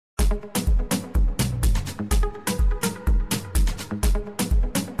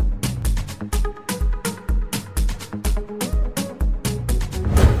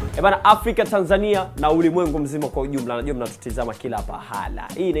Bana, Afrika, Tanzania na ulimwengu mzima kwa ujumla, najua mnatutizama kila pahala.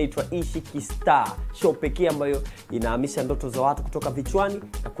 Hii inaitwa Ishi Kistaa, show pekee ambayo inahamisha ndoto za watu kutoka vichwani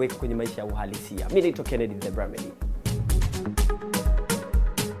na kuweka kwenye maisha ya uhalisia. Mimi naitwa Kennedy the Bramedy.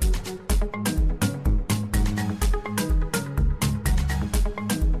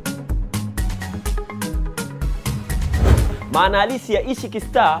 Maana halisi ya Ishi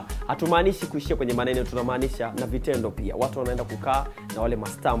Kistaa hatumaanishi kuishia kwenye maneno, tunamaanisha na vitendo pia. Watu wanaenda kukaa na wale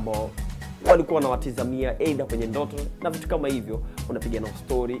mastaa ambao walikuwa wanawatizamia aidha kwenye ndoto na vitu kama hivyo. Unapiga na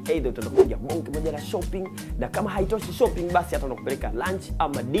story, aidha utaenda kupiga bonge moja la shopping, na kama haitoshi shopping basi hata unakupeleka lunch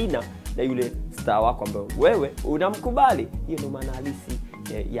ama dinner na yule star wako ambaye wewe unamkubali. Hiyo ndio maana halisi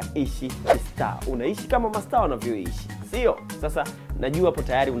ya Ishi Kistaa. Unaishi kama mastaa wanavyoishi, sio? Sasa najua hapo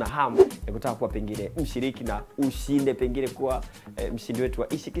tayari una hamu ya kutaka kuwa pengine mshiriki na ushinde pengine kuwa mshindi wetu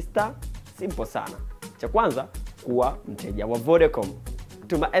wa Ishi Kistaa. Simple sana. Cha kwanza, kuwa mteja wa Vodacom.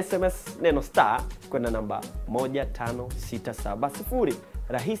 Tuma SMS neno star kwenda namba 15670.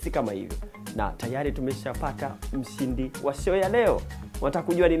 Rahisi kama hivyo. Na tayari tumeshapata mshindi wa show ya leo. Unataka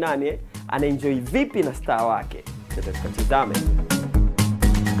kujua ni nani anaenjoy vipi na star wake? Tukatizame.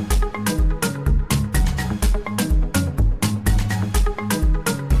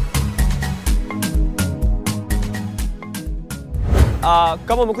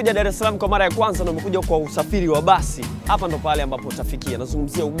 Kama umekuja Dar es Salaam kwa mara ya kwanza na umekuja kwa usafiri wa basi, hapa ndo pale ambapo utafikia.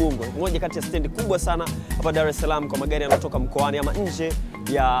 Nazungumzia Ubungo, moja kati ya stendi kubwa sana hapa Dar es Salaam kwa magari yanatoka mkoani ama nje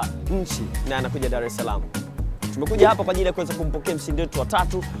ya nchi na yanakuja Dar es Salaam. Tumekuja hapa kwa ajili ya kuweza kumpokea mshindi wetu wa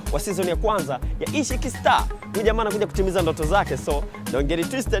 3 wa season ya kwanza ya Ishi Kistaa. Huyu jamaa anakuja kutimiza ndoto zake, so don't get it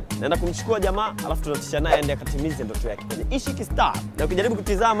twisted. Naenda kumchukua jamaa alafu tunatisha naye aende akatimize ndoto yake kwenye Ishi Kistaa. Na ukijaribu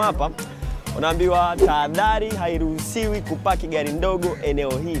kutizama hapa, unaambiwa tahadhari, hairuhusiwi kupaki gari ndogo eneo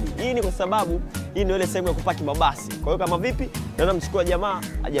hili. Hii ni kwa sababu hii ndio ile sehemu ya kupaki mabasi. Kwa hiyo kama vipi, naenda mchukua jamaa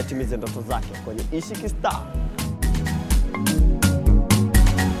aje atimize ndoto zake kwenye Ishi Kistaa.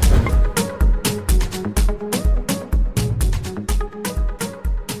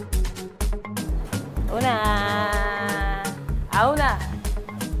 Hauna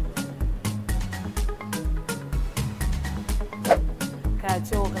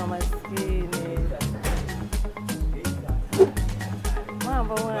kachoka maskini.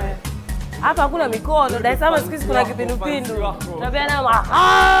 Mambo wewe. Hapa hakuna mikono. Dar es Salaam siku hizi kuna kipindupindu. Tunapeana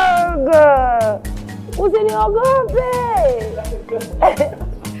mahaga. Usiniogope.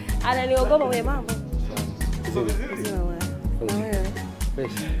 Ananiogopa mwenye mambo.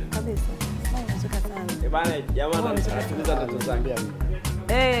 Kabisa. Bana, jamaa anatimiza ndoto zake.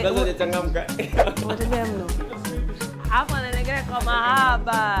 Lazima nichangamka. Unatembea mno. Hapo ananengelea kwa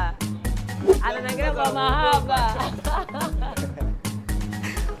mahaba. Ananengelea kwa mahaba.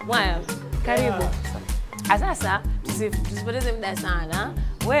 Mwaya, karibu. Sasa tusipoteze muda sana.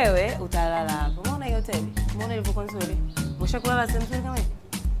 Wewe utalala hapo. Umeona hiyo hoteli? Umeona ilivyokuwa nzuri? Umeshakulala sehemu nzuri kama hii?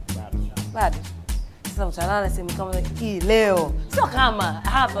 Bado. Sasa utalala sehemu kama hii leo. Sio kama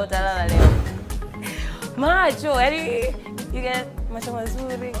hapa utalala leo. Macho, yaani you get macho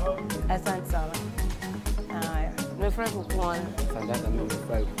mazuri. Asante sana. Haya, nimefurahi kukuona. Asante, mimi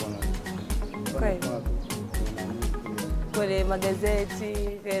nimefurahi kukuona. Kweli. Kwenye magazeti,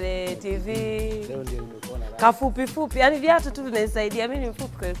 kwenye TV. Leo ndio nimekuona. Kafupi fupi, yaani viatu tu vinanisaidia. Mimi ni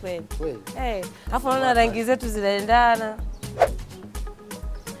mfupi kweli kweli. Kweli? Alafu naona rangi zetu zinaendana.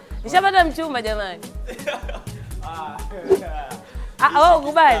 Nishapata mchumba jamani. Wewe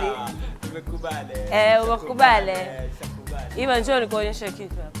ukubali? Nimekubali. Umekubali. Hivi njoo nikuonyeshe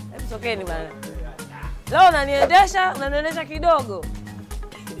kitu hapa. Hebu sokeni bana. Leo unaniendesha kidogo.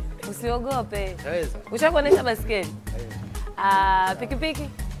 Usiogope. Naweza. Ushakuonesha basikeli? Pikipiki?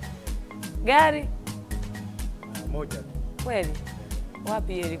 Gari? Moja. Kweli?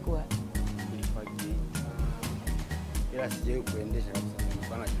 Wapi ilikuwa? Ila sijawahi kuendesha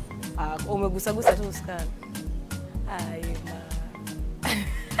kabisa. Umegusagusa tu uskani.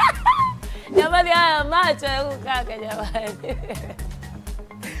 Jamani, haya macho ya kaka jamani.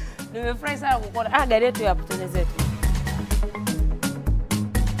 Nimefurahi sana kukuona. Gari yetu hapo tena zetu.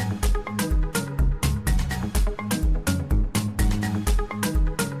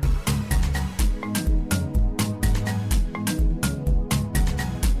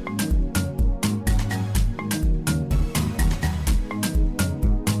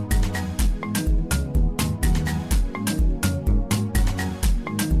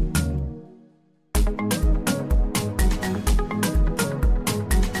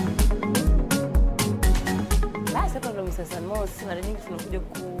 Mara nyingi tunakuja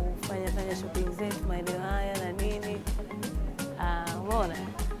kufanya shopping zetu maeneo haya na nini. Umeona?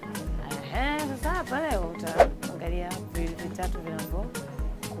 Sasa hapa leo utaangalia vitu vitatu vinavyo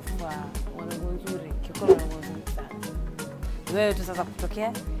wanavaa wana nguo nzuri, kikono wana nguo nzuri sana. Wewe tu sasa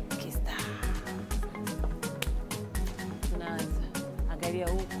kutokea Kistaa. Tunaanza. Angalia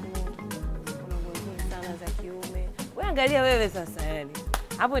huku. Kuna nguo nzuri sana za kiume. Wewe angalia wewe sasa yani.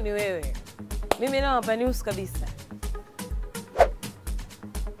 Hapo ni wewe. Mimi nao hapa ni usu kabisa.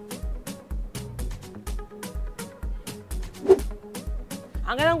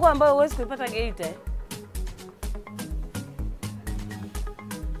 Angalia nguo ambayo huwezi kuipata Geita.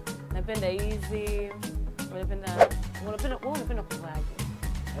 Napenda hizi. Unapenda kuvaaje?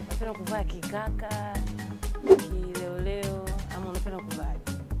 Unapenda kuvaa kikaka, kileoleo, ama unapenda kuvaaje?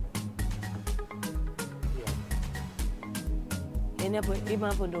 Yaani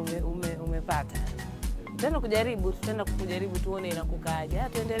hapo ndio umepata. Tutaenda kujaribu tuone inakukaaje.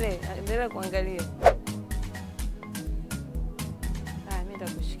 Tuendelee kuangalia. Mimi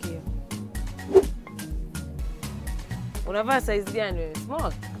nitakushikia. Unavaa size gani wewe?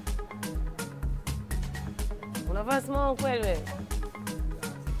 Small? Unavaa small kweli wewe?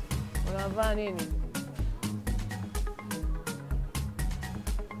 Unavaa nini?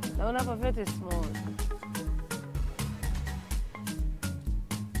 Naona hapa vyote small.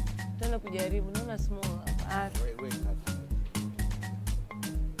 Tena kujaribu, naona small hapa.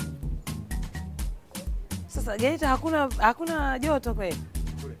 Sasa Geita hakuna joto kweli?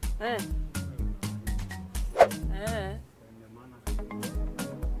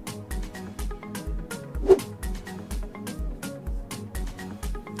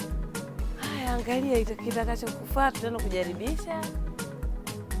 Angalia kitakachokufaa, tutaenda kujaribisha.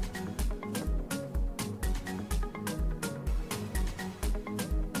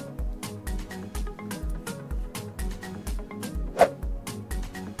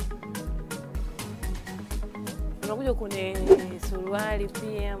 Unakuja kwenye suruali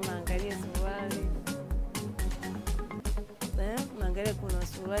pia, maangalia suruali. Maangalia kuna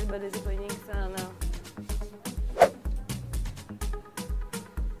suruali bado ziko nyingi sana.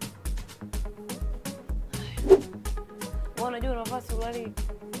 Unajua unavaa suruali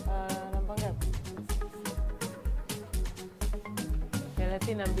namba ngapi?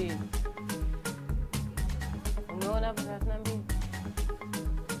 32. Umeona hapa 32?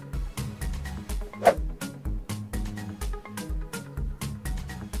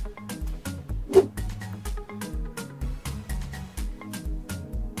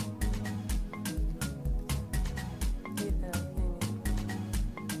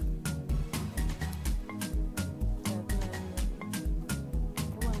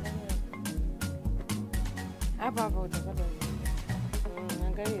 Hapa utapata.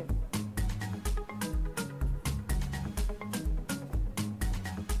 Angalia.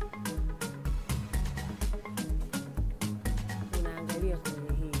 Unaangalia kwenye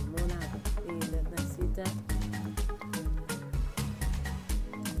hii. Umeona hapa? Hii 36.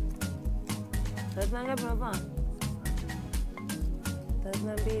 Sasa ngapi hapa?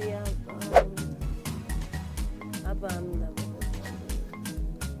 32 hapa. Hapa hamna.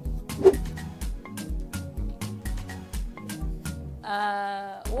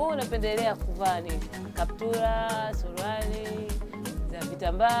 Wewe unapendelea kuvaa nini? Kaptura, suruali, za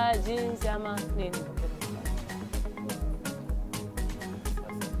vitambaa, jeans ama nini?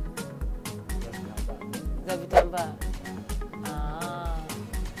 Za vitambaa.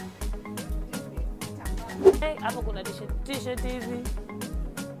 Hapa kuna t-shirt hizi.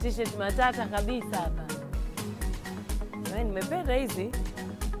 T-shirt matata kabisa hapa. Nimependa hizi.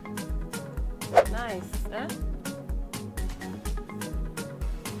 Nice,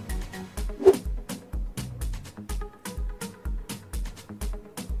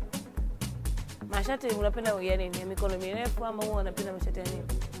 Mashati unapenda ya nini? Ya mikono mirefu ama huwa unapenda mashati ya nini?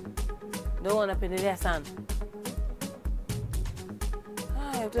 Ndio unapendelea sana.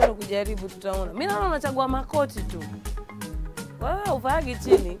 Utaenda kujaribu tutaona. Mimi naona unachagua makoti tu. Wewe uvaagi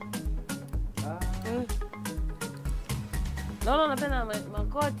chini. Naona unapenda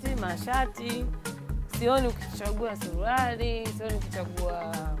makoti, mashati. Sioni ukichagua suruali, sioni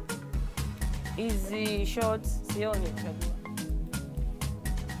ukichagua hizi shorts, sioni ukichagua.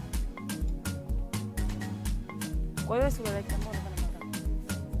 Kwa hiyo suruali kama unafanya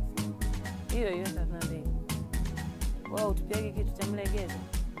hiyo 32. Wewe utupiage kitu cha mlegeza.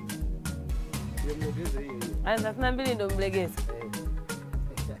 Ndio mlegeza hiyo. 32 ndio mlegeza.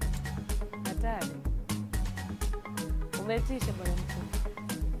 Hatari. Umetisha bwana mkuu.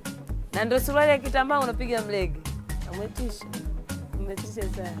 Na ndio suruali ya kitambaa unapiga mlege. Umetisha. Umetisha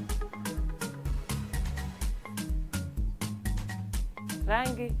sana.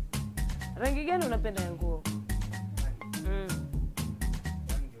 Rangi gani unapenda ya nguo?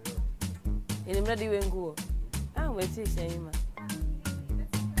 Ili mradi iwe nguo. Umetisha ima.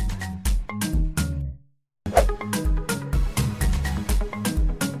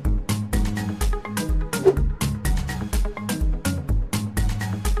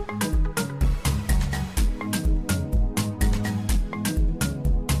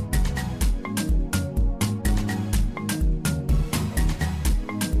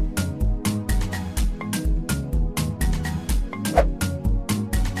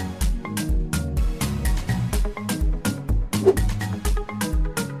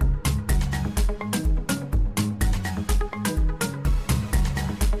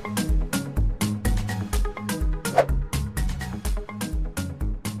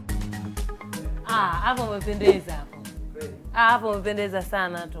 Hapo umependeza hapo. Hapo umependeza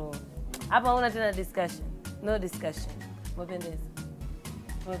sana tu. Hapa hauna tena discussion. No discussion. Umependeza.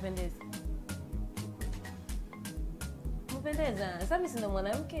 Umependeza. Umependeza. Sasa mimi sina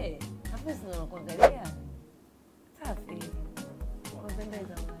mwanamke. Hapo sina nakuangalia. Safi.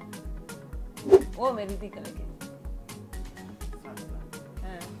 Umependeza mwana. Wewe umeridhika lakini.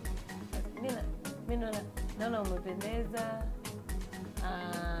 Mimi naona umependeza.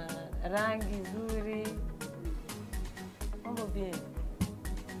 Rangi nzuri. Mambo bien.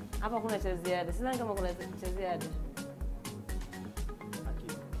 Hapa kuna cha ziada. Sidhani kama kuna cha ziada.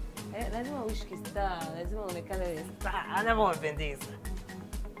 Lazima uishi kistaa, lazima uonekane star. Anapopendeza.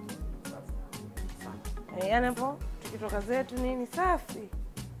 Anapo tukitoka zetu nini safi.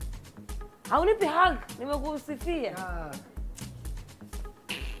 Haunipi hug, nimekusifia.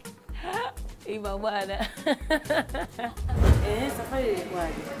 Iba bwana. Safari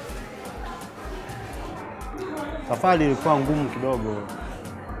ilikuwaje? Safari ilikuwa ngumu kidogo.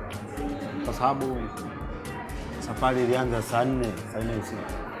 Kwa sababu safari ilianza saa 4 usiku.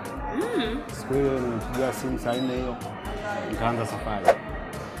 Siku hiyo nilipiga simu saa 4 hiyo nikaanza safari.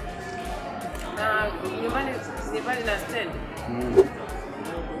 Na nyumbani ni bali na stand?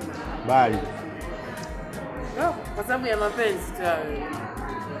 Bali. Kwa sababu ya mapenzi tu wewe.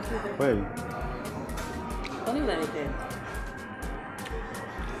 Kweli? Kwa nini unanipenda?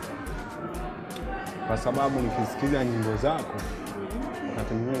 Kwa sababu nikisikiza nyimbo zako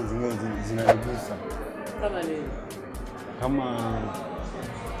wakati mwingine zingine zinanigusa. Kama nini?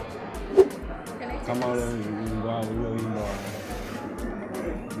 Kama ule wimbo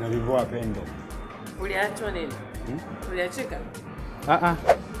nalivyoa pendo. Uliachwa nini? Uliachika?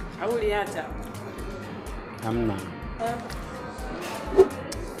 Au uliacha? Hamna.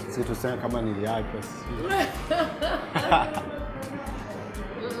 Si tuseme kama niliachwa.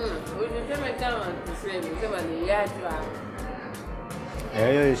 Unasema kama tuseme kama niliachwa.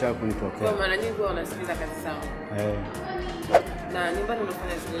 Hiyo isha kunitokea. Kwa maana nyingi unasikiliza kazi zangu. Na nyumbani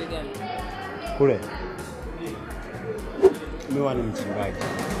unafanya shughuli gani? Kule. Mimi ni mchungaji.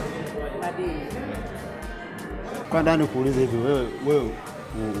 Madini. Kwa ndani kuuliza hivi wewe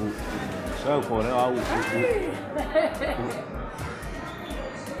sawa kuolewa au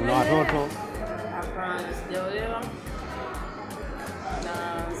una watoto? Hapana, sijaolewa.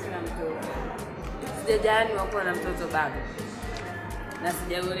 Na sina mtoto. Sijajani wako na mtoto bado. Na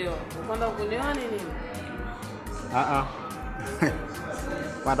sijaolewa. Ukwenda kunioa nini?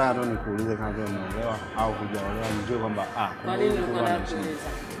 Pata hata nikuulize kama wewe umeolewa au hujaolewa nijue kwamba kwa nini uko na kuuliza?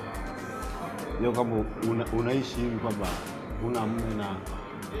 Leo kama unaishi hivi kwamba una mume na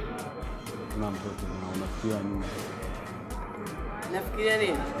una mtoto na unafikiria nini? Nafikiria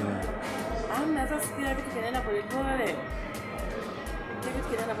nini? Hamna, sasa sikia kitu kinaenda polepole. Kitu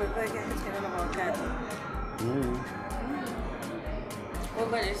kinaenda polepole, kitu kinaenda kwa wakati. Kwa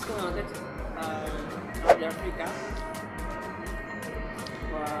bwana siku na wakati wa Afrika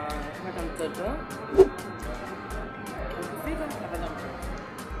kwa kupata mtoto. Ukifika utapata mtoto.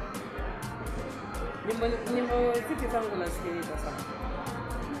 Nyimbo zipi zangu nasikiliza sana?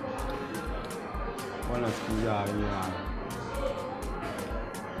 Wanasikiliza ya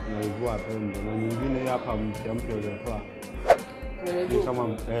nalivyoa pendo na nyingine hapa mpya uliotoa. Ni kama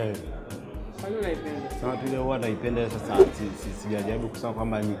Kwa nini unaipenda? Sasa tu ile huwa naipenda sasa sijajaribu kusema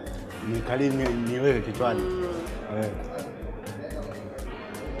kwamba ni kali niweke kichwani.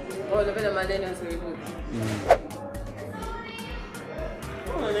 Unapenda madeni ya Hebu.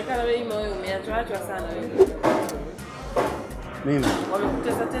 Unaonekana wewe moyo umeachwa sana wewe. Mimi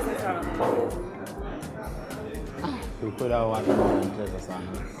wamekutesa sana. Ukweli hao watu wanatesa sana.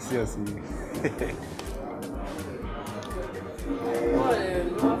 Sio si.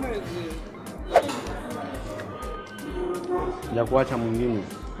 Ya kuacha mwingine,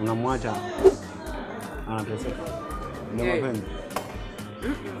 unamwacha anateseka. Ndio mapenzi.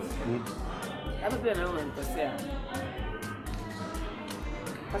 Hapo pia naona unanikosea.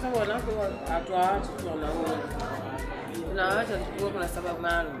 Kwa sababu wanawake hatuwaachi tu wanaume. Tunawaacha kwa sababu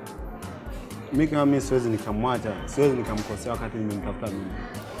maalum. Mimi kama mimi siwezi nikamwacha, siwezi nikamkosea wakati nimemtafuta mimi.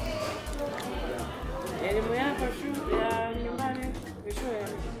 Elimu yako shule ya nyumbani shule?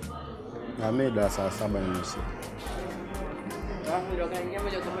 Na mimi darasa 7 nimeshika. Ndio kaingia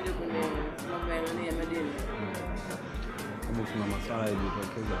moja kwa moja kwenye mambo ya madini. Sababu kuna masuala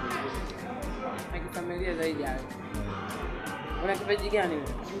yaliyotokeza. Akifamilia zaidi hayo. Una kipaji gani wewe?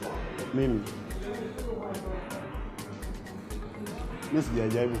 Mimi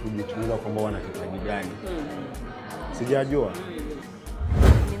sijajaribu kujichunguza kwamba wana kipaji gani. Sijajua.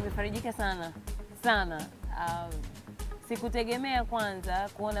 Nimefarijika sana. Sikutegemea kwanza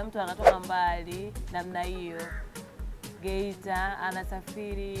kuona mtu anatoka mbali namna hiyo. Geita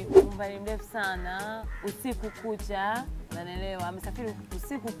anasafiri umbali mrefu sana usiku kucha, unanielewa? Amesafiri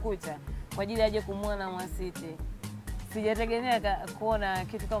usiku kucha kwa ajili aje kumuona Mwasiti. Sijategemea kuona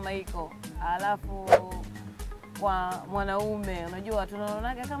kitu kama hiko. Alafu kwa mwanaume, unajua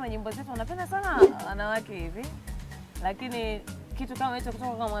tunaonaga kama nyimbo zetu wanapenda sana wanawake hivi. Lakini kitu kama hicho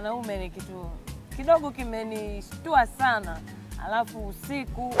kutoka kwa mwanaume ni kitu kidogo kimenishtua sana. Alafu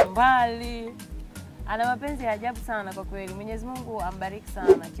usiku mbali, ana mapenzi ya ajabu sana kwa kweli. Mwenyezi Mungu ambariki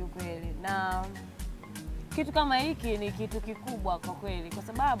sana kiukweli. Na kitu kama hiki ni kitu kikubwa kwa kweli kwa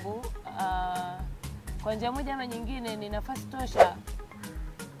sababu kwa njia moja ama nyingine ni nafasi tosha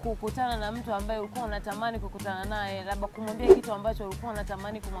kukutana na mtu ambaye ulikuwa unatamani kukutana naye, labda kumwambia kitu ambacho ulikuwa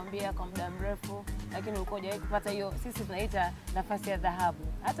unatamani kumwambia kwa muda mrefu lakini ulikuwa hujawahi kupata hiyo, sisi tunaita nafasi ya dhahabu.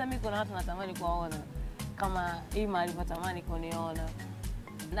 Hata mimi kuna watu natamani kuwaona kama Ima alivyotamani kuniona.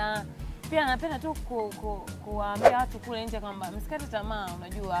 Na pia napenda tu kuwaambia watu kule nje kwamba msikate tamaa.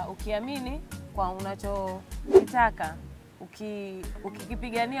 Unajua ukiamini kwa unachokitaka,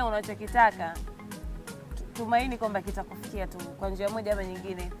 ukikipigania unachokitaka, tumaini kwamba kitakufikia tu kwa njia moja ama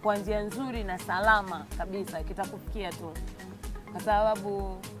nyingine, kwa njia nzuri na salama kabisa kitakufikia tu, kwa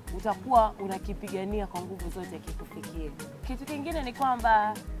sababu utakuwa unakipigania kwa nguvu zote kikufikie. Kitu kingine ni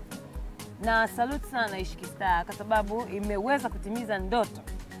kwamba na salute sana Ishi Kistaa kwa sababu imeweza kutimiza ndoto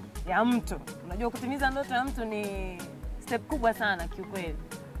ya mtu. Unajua kutimiza ndoto ya mtu ni step kubwa sana kiukweli.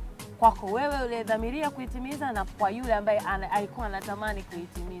 Kwako wewe uliyedhamiria kuitimiza na kwa yule ambaye alikuwa anatamani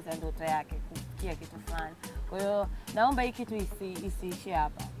kuitimiza ndoto yake, kufikia kitu fulani. Kwa hiyo naomba hii kitu isiishie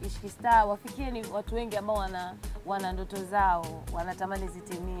hapa. Ishi Kistaa wafikie ni watu wengi ambao wana ndoto zao, wanatamani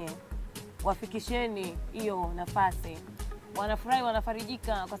zitimie. Wafikisheni hiyo nafasi. Wanafurahi,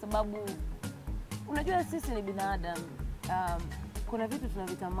 wanafarijika kwa sababu unajua sisi ni binadamu. Kuna vitu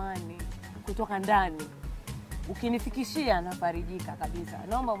tunavitamani kutoka ndani. Ukinifikishia nafarijika kabisa.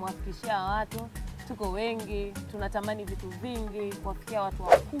 Naomba mwafikishia watu, tuko wengi, tunatamani vitu vingi, kuwafikia watu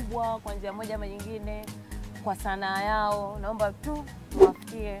wakubwa kwa njia moja ama nyingine, kwa sanaa yao. Naomba tu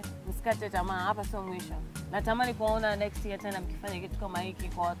mwafikie, msikate tamaa, hapa sio mwisho. Natamani kuona next year tena mkifanya kitu kama hiki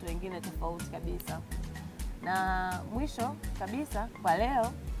kwa watu wengine tofauti kabisa. Na mwisho kabisa kwa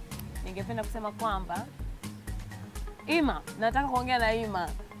leo ningependa kusema kwamba Ima, nataka kuongea na Ima.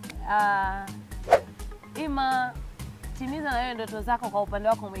 Ima, timiza na wewe ndoto zako kwa upande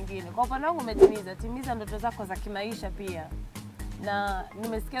wako mwingine. Kwa upande wangu umetimiza, timiza ndoto zako za kimaisha pia. Na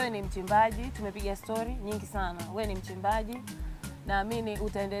nimesikia wewe ni mchimbaji, tumepiga story nyingi sana. Wewe ni mchimbaji, naamini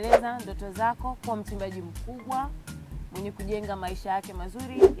utaendeleza ndoto zako kwa mchimbaji mkubwa mwenye kujenga maisha yake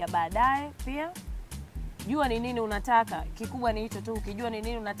mazuri ya baadaye pia. Jua ni nini unataka, kikubwa ni hicho tu. Ukijua ni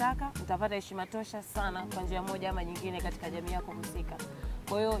nini unataka, utapata heshima tosha sana kwa njia moja ama nyingine katika jamii yako husika.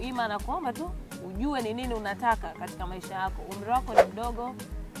 Kwa hiyo Ima nakuomba tu ujue ni nini unataka katika maisha yako. Umri wako ni mdogo,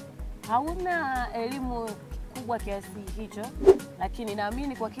 hauna elimu kubwa kiasi hicho, lakini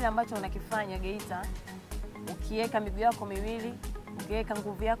naamini kwa kile ambacho unakifanya Geita, ukiweka miguu yako miwili, ukiweka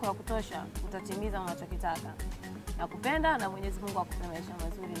nguvu yako ya kutosha, utatimiza unachokitaka. Nakupenda na Mwenyezi Mungu akupe maisha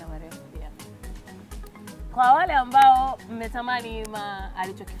mazuri na marefu pia. Kwa wale ambao mmetamani Ima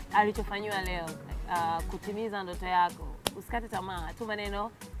alichofanywa leo, kutimiza ndoto yako, usikate tamaa. Tuma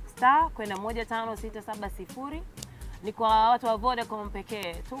neno star kwenda 15670. Ni kwa watu wa Vodacom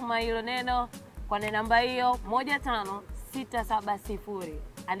pekee. Tuma hilo neno kwa namba hiyo 15670.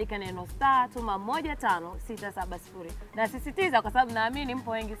 Andika neno star, tuma 15670. Na sisitiza kwa sababu naamini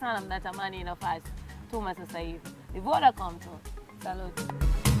mpo wengi sana mnatamani nafasi. Tuma sasa hivi. Ni Vodacom tu. Salute.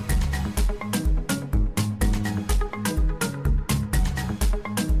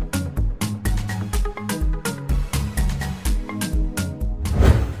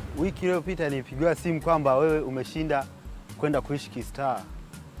 Wiki iliyopita nilipigiwa simu kwamba wewe umeshinda kwenda kuishi Kistaa.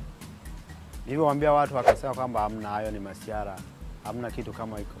 Niliwaambia watu wakasema kwamba hamna, hayo ni masiara, hamna kitu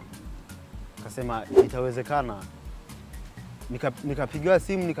kama hiko. Akasema itawezekana. Nikapigiwa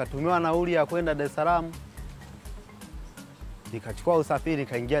simu, nikatumiwa nauli ya kwenda Dar es Salaam. nikachukua usafiri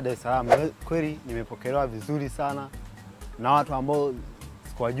nikaingia Dar es Salaam. Kweli nimepokelewa vizuri sana na watu ambao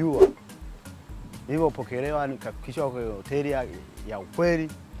sikuwajua. Nilipokelewa nikafikishwa kwa hoteli ya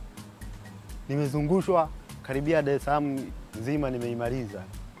ukweli. Nimezungushwa karibia Dar es Salaam nzima nimeimaliza.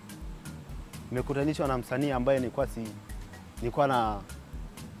 Nimekutanishwa na msanii ambaye nilikuwa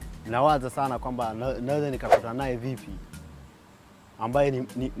nawaza sana kwamba naweza nikakutana naye vipi, ambaye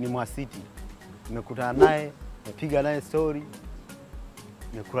ni Mwasiti. Nimekutana naye, nimepiga naye story,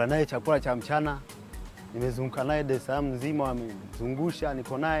 nimekula naye chakula cha mchana, nimezunguka naye Dar es Salaam nzima, amezungusha,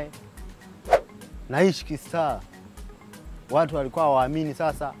 niko naye. Na Ishi Kistaa, watu walikuwa waamini,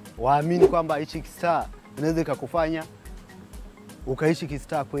 sasa waamini kwamba Ishi Kistaa inaweza kukufanya ukaishi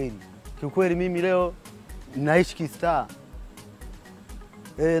Kistaa kweli. Kiukweli mimi leo naishi Kistaa.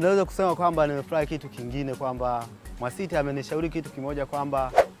 Naweza kusema kwamba nimefurahi kitu kingine, kwamba Mwasiti amenishauri kitu kimoja,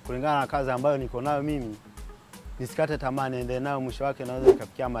 kwamba kulingana na kazi ambayo niko nayo mimi nisikate tamaa, niendelee nayo, mwisho wake naweza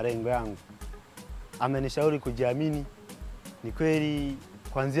nikafikia malengo yangu. Amenishauri kujiamini. Ni kweli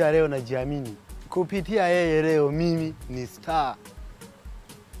kuanzia leo najiamini. Kupitia yeye leo mimi ni star.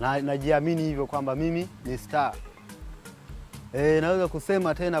 Na najiamini hivyo kwamba mimi ni star. Naweza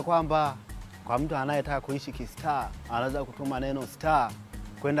kusema tena kwamba kwa mtu anayetaka kuishi Kistaa anaweza kutuma neno star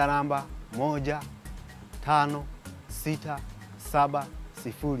kwenda namba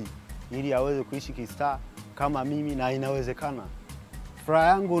 15670 ili aweze kuishi Kistaa kama mimi, na inawezekana. Furaha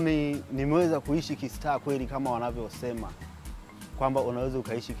yangu nimeweza kuishi Kistaa kweli kama wanavyosema kwamba unaweza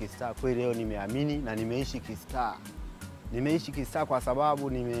ukaishi Kistaa kweli. Leo nimeamini na nimeishi Kistaa. Nimeishi Kistaa kwa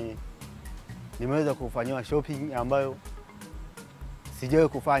sababu nimeweza kufanywa shopping ambayo sijawahi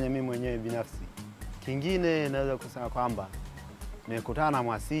kufanya mimi mwenyewe binafsi. Kingine naweza kusema kwamba nimekutana na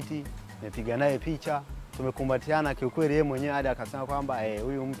Mwasiti, nimepiga naye picha, tumekumbatiana. Kiukweli yeye mwenyewe hadi akasema kwamba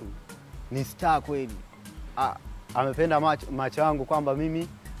huyu mtu ni star kweli. Amependa macho yangu, kwamba mimi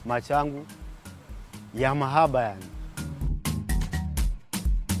macho yangu ya mahaba yani.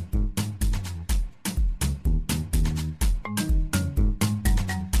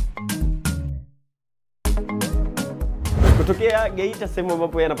 Kutokea Geita, sehemu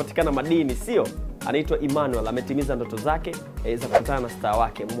ambapo yanapatikana madini, sio? Anaitwa Emmanuel, ametimiza ndoto zake za kukutana na star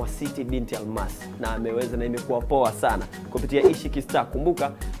wake Mwasiti binti Almasi, na ameweza, na imekuwa poa sana kupitia Ishi Kistaa.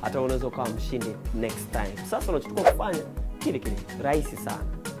 Kumbuka hata unaweza kuwa mshindi next time. Sasa unachotakiwa kufanya kile rahisi sana.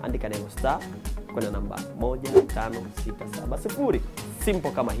 Andika neno star kwenda namba 15670.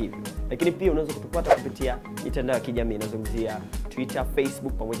 Simple kama hivyo. Lakini pia unaweza kutupata kupitia mitandao ya kijamii, nazungumzia Twitter,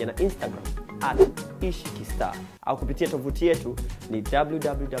 Facebook pamoja na Instagram @Ishi Kistaa, au kupitia tovuti yetu ni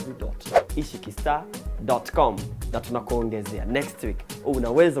www.ishikistaa.com, na tunakuongezea next week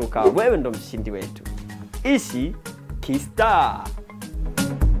unaweza ukawa wewe ndo mshindi wetu. Ishi Kistaa.